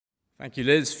Thank you,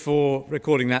 Liz, for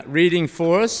recording that reading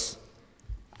for us.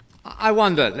 I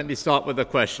wonder, let me start with a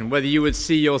question, whether you would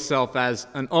see yourself as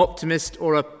an optimist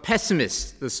or a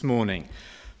pessimist this morning,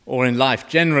 or in life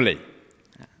generally.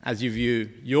 As you view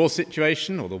your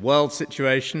situation or the world's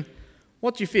situation,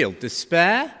 what do you feel,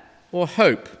 despair or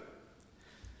hope?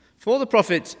 For the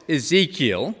prophet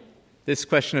Ezekiel, this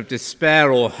question of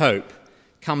despair or hope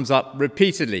comes up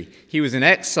repeatedly. He was in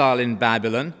exile in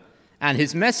Babylon, and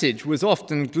his message was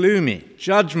often gloomy.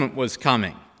 Judgment was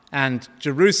coming, and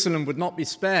Jerusalem would not be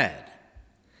spared.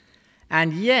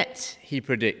 And yet, he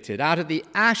predicted, out of the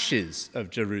ashes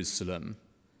of Jerusalem,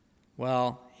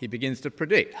 he begins to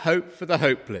predict hope for the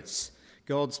hopeless.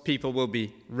 God's people will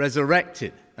be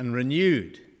resurrected and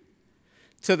renewed,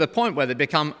 to the point where they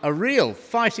become a real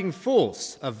fighting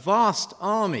force, a vast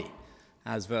army,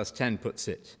 as verse 10 puts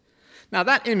it. Now,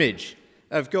 that image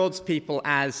of God's people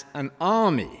as an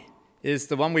army is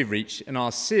the one we've reached in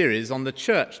our series on the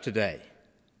church today.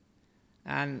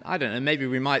 And I don't know, maybe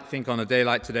we might think on a day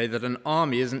like today that an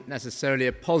army isn't necessarily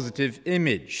a positive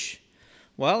image.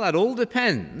 Well, that all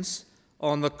depends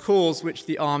on the cause which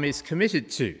the army is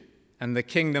committed to and the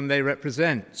kingdom they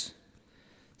represent.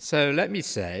 So let me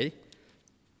say,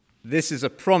 this is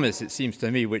a promise, it seems to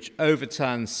me, which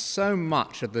overturns so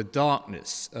much of the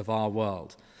darkness of our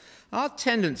world. Our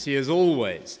tendency is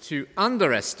always to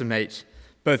underestimate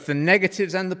both the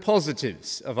negatives and the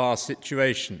positives of our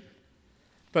situation.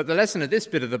 But the lesson of this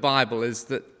bit of the Bible is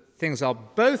that things are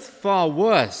both far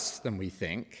worse than we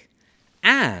think,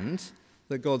 and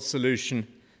that God's solution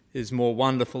is more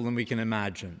wonderful than we can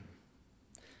imagine.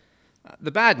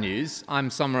 The bad news I'm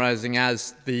summarizing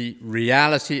as the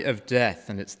reality of death,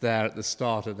 and it's there at the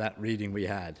start of that reading we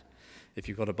had. If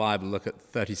you've got a Bible, look at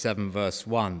 37 verse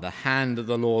 1. The hand of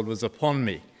the Lord was upon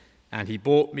me, and he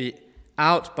brought me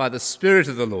out by the Spirit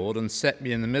of the Lord and set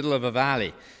me in the middle of a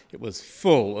valley. It was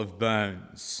full of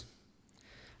bones.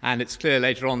 And it's clear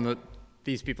later on that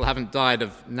these people haven't died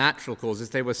of natural causes.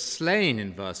 They were slain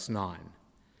in verse 9.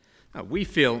 Now, we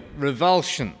feel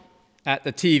revulsion at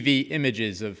the TV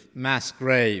images of mass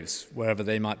graves, wherever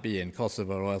they might be, in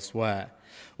Kosovo or elsewhere,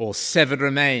 or severed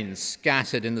remains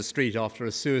scattered in the street after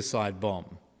a suicide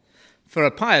bomb. For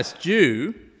a pious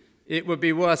Jew, it would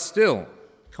be worse still.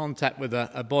 Contact with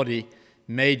a body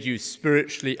made you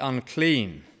spiritually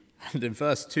unclean. And in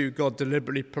verse 2, God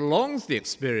deliberately prolongs the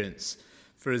experience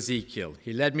for Ezekiel.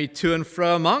 He led me to and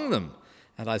fro among them,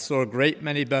 and I saw a great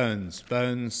many bones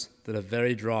that are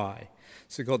very dry.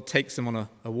 So God takes them on a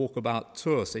walkabout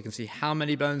tour so you can see how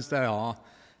many bones there are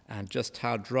and just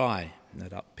how dry, no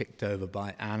doubt picked over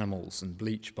by animals and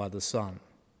bleached by the sun.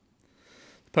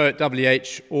 The poet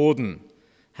W.H. Auden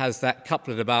has that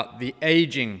couplet about the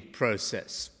aging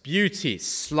process. Beauty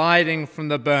sliding from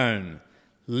the bone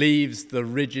leaves the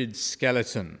rigid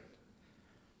skeleton.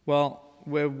 Well,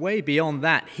 we're way beyond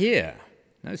that here.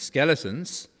 No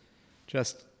skeletons,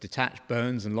 just detached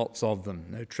bones and lots of them.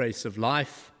 No trace of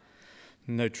life,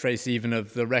 no trace even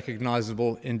of the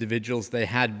recognizable individuals they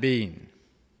had been.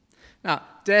 Now,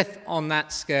 death on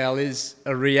that scale is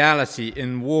a reality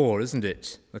in war, isn't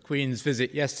it? The Queen's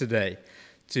visit yesterday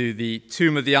to the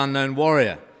Tomb of the Unknown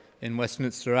Warrior in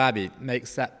Westminster Abbey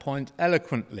makes that point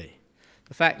eloquently.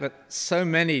 The fact that so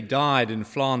many died in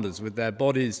Flanders with their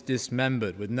bodies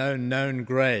dismembered, with no known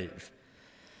grave,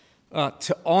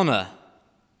 to honour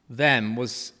them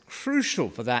was crucial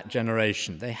for that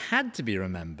generation. They had to be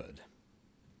remembered.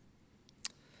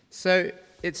 So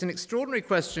it's an extraordinary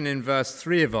question in verse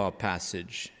 3 of our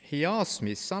passage. He asks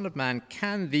me, Son of man,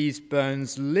 can these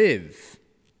bones live?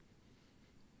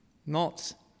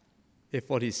 Not if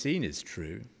what he's seen is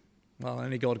true. Well,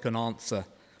 only God can answer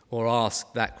or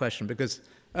ask that question, because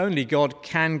only God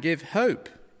can give hope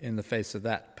in the face of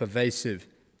that pervasive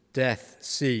death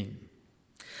scene.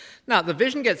 Now, the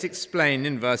vision gets explained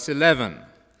in verse 11.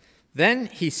 Then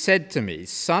he said to me,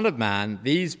 Son of man,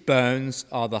 these bones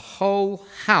are the whole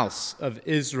house of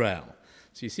Israel.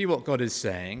 So you see what God is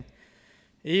saying.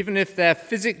 Even if they're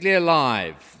physically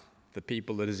alive, the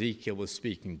people that Ezekiel was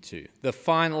speaking to, the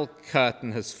final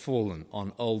curtain has fallen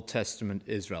on Old Testament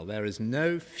Israel. There is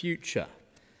no future,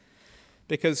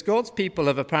 because God's people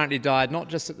have apparently died not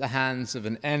just at the hands of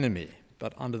an enemy,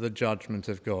 but under the judgment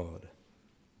of God.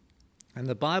 And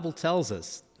the Bible tells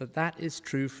us that that is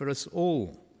true for us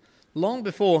all. Long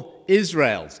before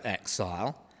Israel's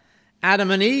exile,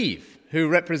 Adam and Eve, who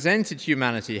represented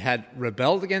humanity, had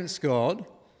rebelled against God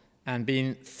and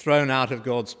been thrown out of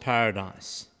God's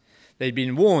paradise. They'd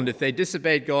been warned if they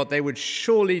disobeyed God, they would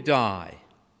surely die.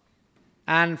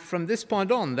 And from this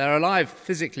point on, they're alive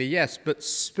physically, yes, but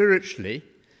spiritually,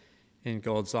 in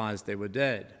God's eyes, they were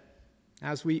dead,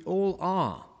 as we all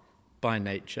are by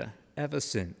nature ever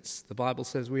since. The Bible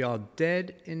says we are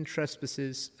dead in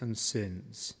trespasses and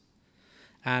sins.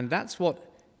 And that's what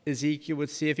Ezekiel would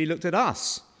see if he looked at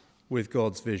us with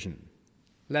God's vision.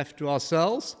 Left to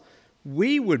ourselves,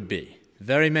 we would be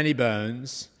very many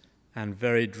bones and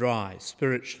very dry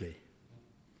spiritually.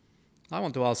 I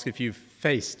want to ask if you've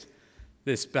faced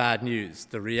this bad news,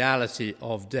 the reality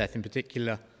of death, in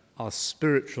particular our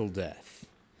spiritual death.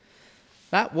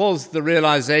 That was the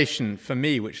realization for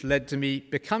me which led to me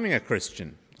becoming a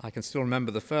Christian. I can still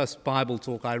remember the first Bible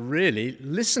talk I really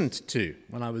listened to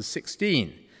when I was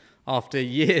 16, after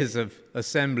years of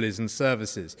assemblies and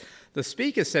services. The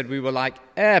speaker said we were like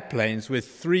airplanes with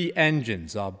 3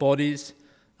 engines, our bodies,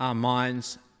 our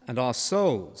minds, and our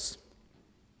souls.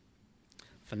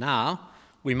 For now,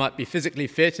 we might be physically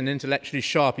fit and intellectually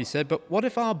sharp, he said, but what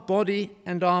if our body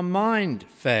and our mind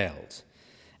failed?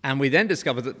 And we then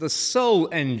discovered that the soul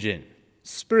engine,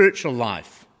 spiritual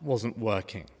life, wasn't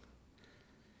working.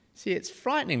 See, it's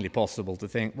frighteningly possible to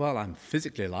think, well, I'm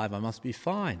physically alive, I must be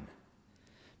fine.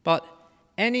 But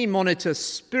any monitor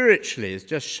spiritually is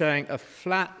just showing a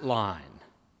flat line.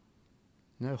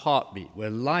 No heartbeat.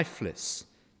 We're lifeless,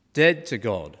 dead to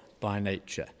God by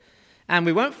nature. And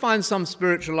we won't find some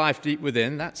spiritual life deep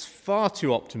within. That's far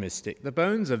too optimistic. The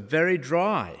bones are very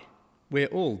dry. We're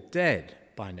all dead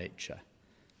by nature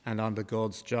and under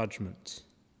God's judgment.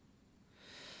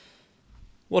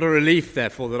 What a relief,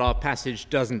 therefore, that our passage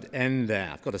doesn't end there.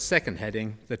 I've got a second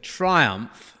heading, the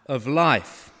triumph of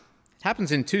life. It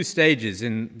happens in 2 stages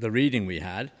in the reading we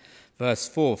had. Verse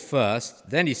 4 first,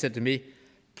 then he said to me,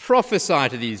 prophesy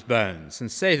to these bones and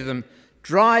say to them,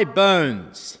 dry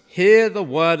bones, hear the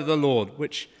word of the Lord,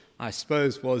 which I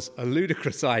suppose was a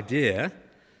ludicrous idea.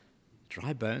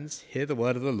 Dry bones, hear the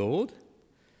word of the Lord.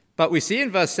 But we see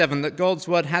in verse 7 that God's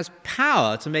word has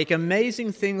power to make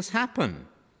amazing things happen.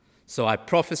 So I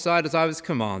prophesied as I was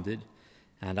commanded,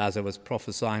 and as I was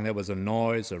prophesying there was a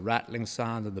noise, a rattling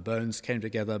sound, and the bones came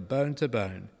together bone to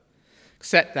bone.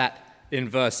 Except that in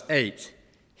verse 8,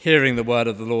 hearing the word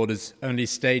of the Lord is only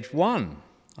stage 1.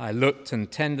 I looked,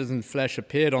 and tendons and flesh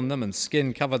appeared on them, and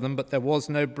skin covered them, but there was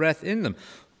no breath in them.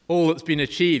 All that's been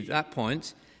achieved at that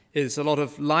point is a lot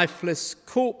of lifeless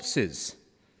corpses.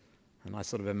 And I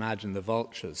sort of imagine the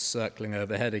vultures circling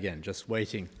overhead again, just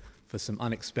waiting for some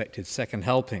unexpected second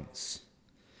helpings.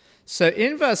 So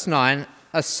in verse 9,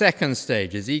 a second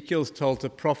stage, Ezekiel's told to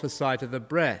prophesy to the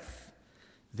breath.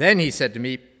 Then he said to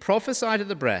me, prophesy to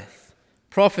the breath,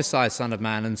 prophesy, son of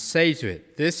man, and say to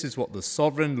it, this is what the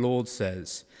sovereign Lord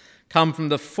says. Come from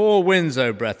the 4 winds,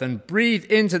 O breath, and breathe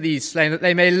into these slain that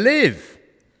they may live.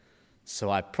 So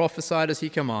I prophesied as he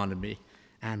commanded me,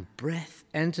 and breath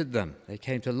entered them. They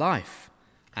came to life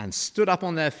and stood up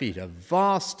on their feet, a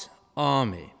vast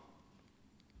army.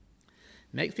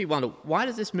 Makes me wonder, why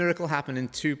does this miracle happen in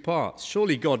 2 parts?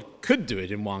 Surely God could do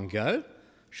it in one go.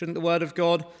 Shouldn't the word of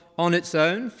God on its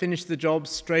own finish the job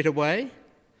straight away?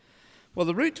 Well,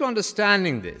 the route to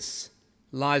understanding this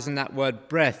lies in that word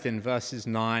breath in verses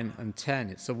 9 and 10.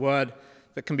 It's a word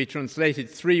that can be translated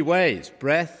 3 ways,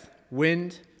 breath,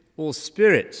 wind, or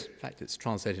spirit. In fact, it's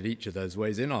translated each of those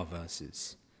ways in our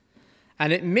verses.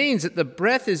 And it means that the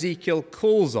breath Ezekiel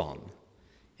calls on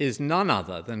is none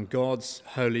other than God's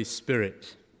Holy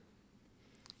Spirit.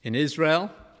 In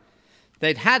Israel,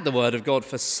 they'd had the word of God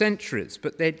for centuries,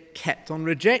 but they'd kept on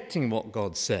rejecting what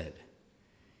God said.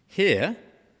 Here,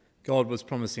 God was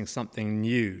promising something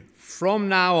new. From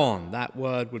now on, that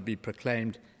word would be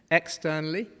proclaimed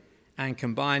externally and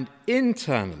combined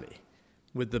internally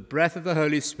with the breath of the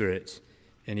Holy Spirit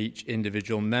in each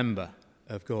individual member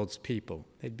of God's people.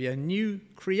 There'd be a new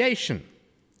creation.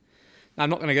 Now, I'm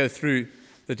not going to go through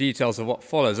the details of what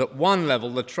follows. At one level,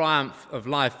 the triumph of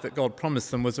life that God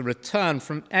promised them was a return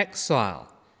from exile.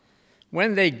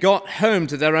 When they got home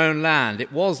to their own land,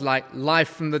 it was like life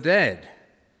from the dead.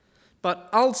 But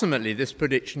ultimately, this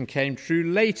prediction came true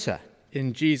later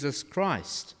in Jesus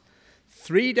Christ.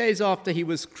 3 days after he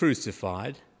was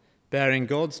crucified, bearing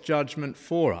God's judgment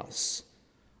for us,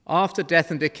 after death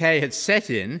and decay had set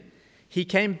in, he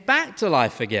came back to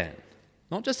life again,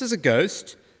 not just as a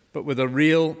ghost, but with a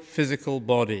real physical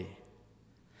body.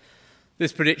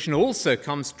 This prediction also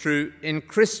comes true in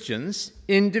Christians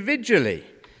individually.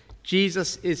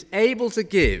 Jesus is able to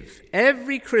give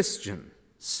every Christian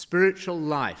spiritual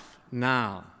life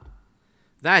now.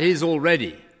 That is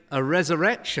already a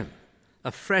resurrection,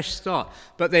 a fresh start.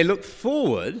 But they look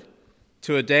forward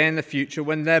to a day in the future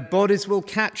when their bodies will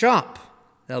catch up.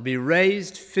 They'll be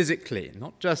raised physically,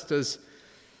 not just as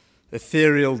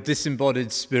ethereal,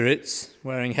 disembodied spirits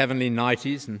wearing heavenly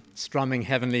nighties and strumming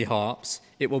heavenly harps.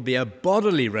 It will be a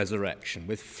bodily resurrection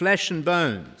with flesh and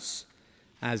bones,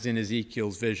 as in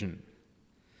Ezekiel's vision.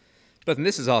 But, and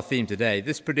this is our theme today,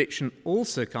 this prediction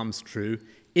also comes true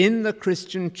in the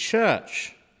Christian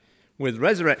church. With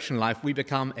resurrection life, we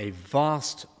become a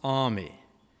vast army.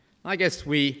 I guess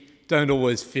we don't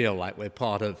always feel like we're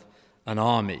part of an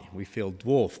army. We feel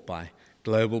dwarfed by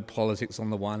global politics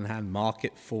on the one hand,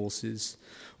 market forces,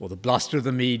 or the bluster of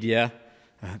the media,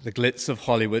 the glitz of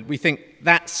Hollywood. We think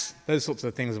those sorts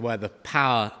of things are where the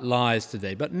power lies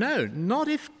today. But no, not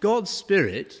if God's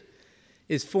Spirit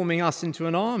is forming us into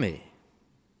an army.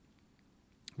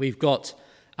 We've got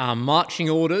our marching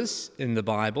orders in the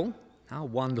Bible. How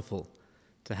wonderful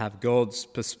to have God's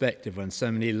perspective when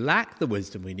so many lack the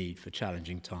wisdom we need for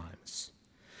challenging times.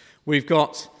 We've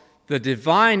got the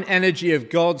divine energy of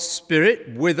God's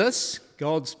Spirit with us,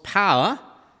 God's power,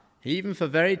 even for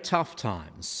very tough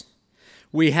times.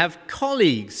 We have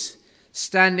colleagues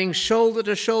standing shoulder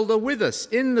to shoulder with us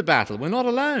in the battle. We're not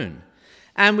alone.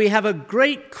 And we have a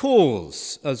great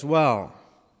cause as well.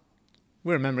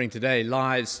 We're remembering today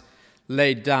lives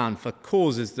laid down for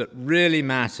causes that really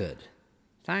mattered.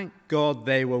 Thank God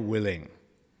they were willing.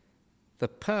 The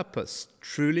purpose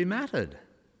truly mattered.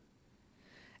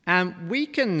 And we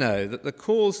can know that the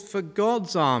cause for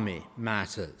God's army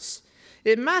matters.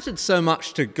 It mattered so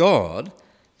much to God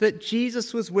that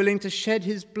Jesus was willing to shed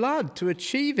his blood to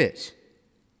achieve it.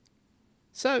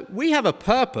 So we have a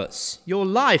purpose. Your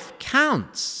life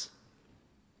counts.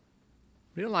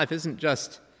 Real life isn't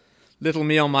just little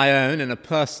me on my own in a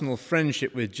personal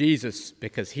friendship with Jesus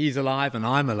because he's alive and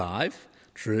I'm alive.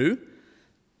 True.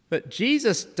 But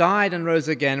Jesus died and rose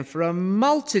again for a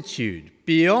multitude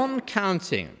beyond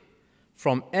counting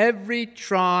from every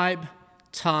tribe,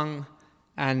 tongue,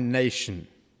 and nation.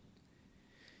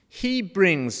 He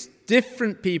brings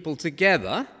different people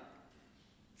together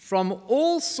from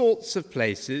all sorts of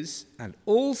places and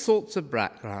all sorts of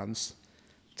backgrounds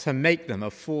to make them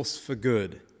a force for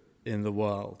good in the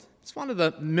world. It's one of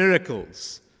the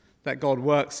miracles that God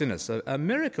works in us. A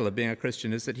miracle of being a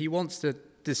Christian is that he wants to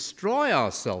destroy our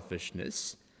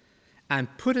selfishness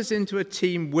and put us into a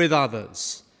team with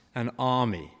others, an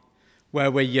army, where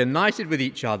we're united with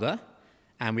each other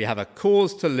and we have a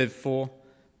cause to live for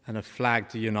and a flag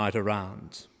to unite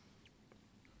around.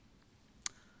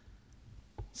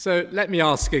 So let me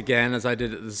ask again, as I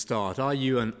did at the start, are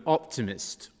you an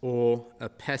optimist or a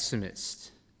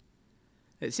pessimist?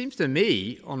 It seems to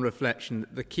me, on reflection,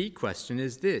 that the key question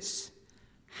is this: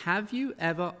 have you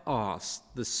ever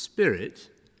asked the Spirit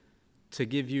to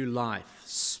give you life,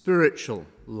 spiritual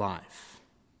life?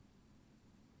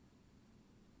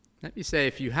 Let me say,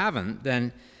 if you haven't,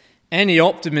 then any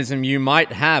optimism you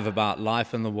might have about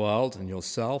life and the world and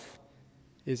yourself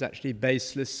is actually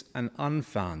baseless and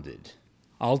unfounded.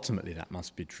 Ultimately, that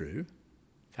must be true.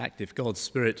 In fact, if God's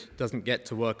Spirit doesn't get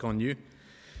to work on you,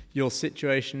 your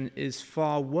situation is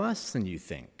far worse than you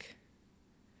think.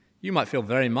 You might feel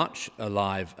very much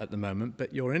alive at the moment,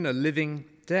 but you're in a living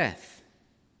death.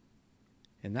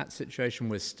 In that situation,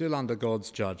 we're still under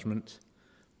God's judgment,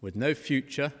 with no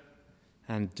future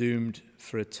and doomed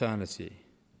for eternity.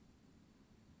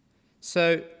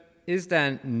 So, is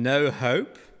there no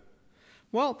hope?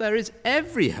 Well, there is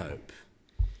every hope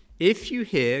if you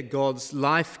hear God's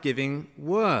life-giving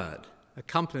word,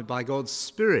 accompanied by God's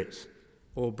Spirit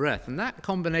or breath. And that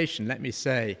combination, let me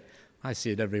say, I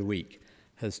see it every week,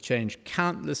 has changed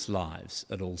countless lives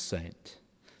at All Saint.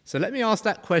 So let me ask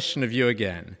that question of you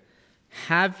again.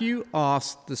 Have you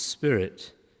asked the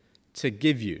Spirit to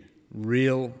give you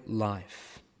real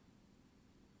life?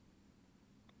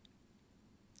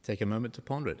 Take a moment to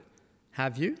ponder it.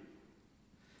 Have you?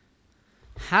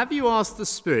 Have you asked the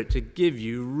Spirit to give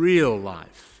you real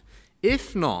life?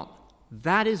 If not,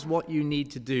 that is what you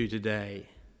need to do today.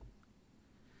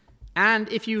 And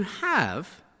if you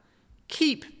have,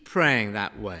 keep praying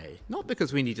that way. Not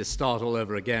because we need to start all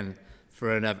over again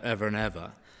forever and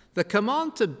ever. The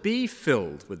command to be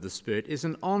filled with the Spirit is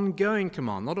an ongoing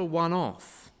command, not a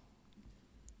one-off.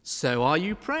 So are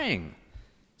you praying?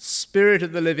 Spirit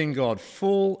of the living God,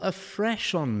 fall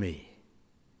afresh on me.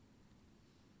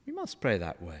 We must pray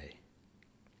that way.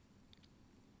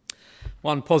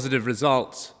 One positive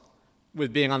result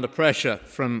with being under pressure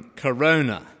from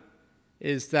Corona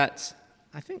is that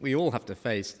I think we all have to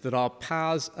face that our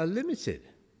powers are limited.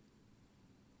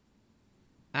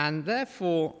 And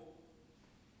therefore,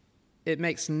 it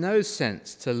makes no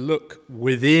sense to look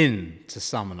within to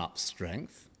summon up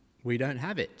strength. We don't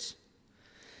have it.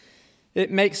 It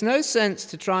makes no sense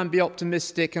to try and be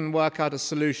optimistic and work out a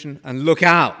solution and look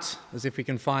out as if we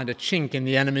can find a chink in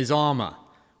the enemy's armor,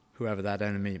 whoever that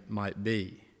enemy might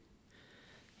be.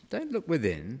 Don't look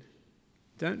within.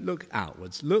 Don't look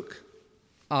outwards. Look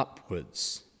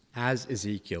upwards, as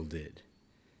Ezekiel did,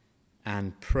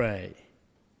 and pray.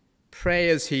 Pray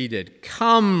as he did.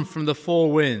 Come from the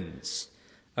four winds,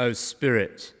 O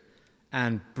Spirit,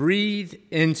 and breathe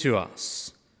into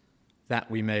us that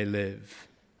we may live.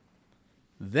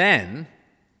 Then,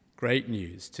 great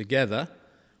news, together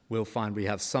we'll find we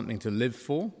have something to live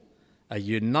for, a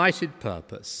united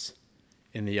purpose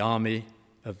in the army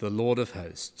of the Lord of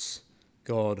hosts,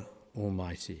 God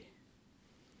Almighty.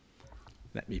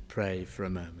 Let me pray for a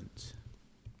moment.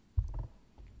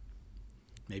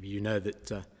 Maybe you know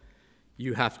that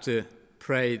you have to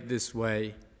pray this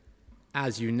way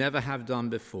as you never have done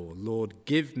before. Lord,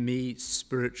 give me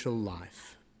spiritual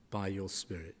life by your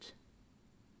Spirit.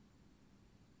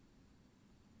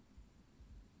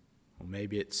 Or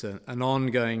maybe it's an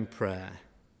ongoing prayer,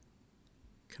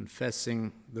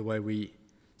 confessing the way we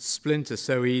splinter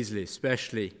so easily,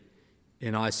 especially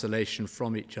in isolation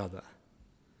from each other.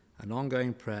 An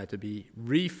ongoing prayer to be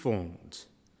reformed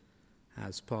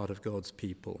as part of God's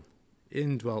people,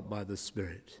 indwelt by the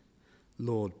Spirit.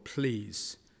 Lord,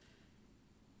 please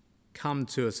come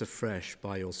to us afresh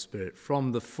by your Spirit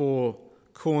from the four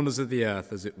corners of the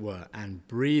earth, as it were, and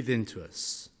breathe into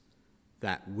us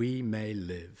that we may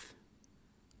live.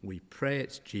 We pray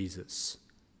it, Jesus,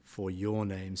 for your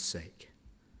name's sake.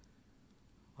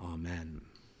 Amen.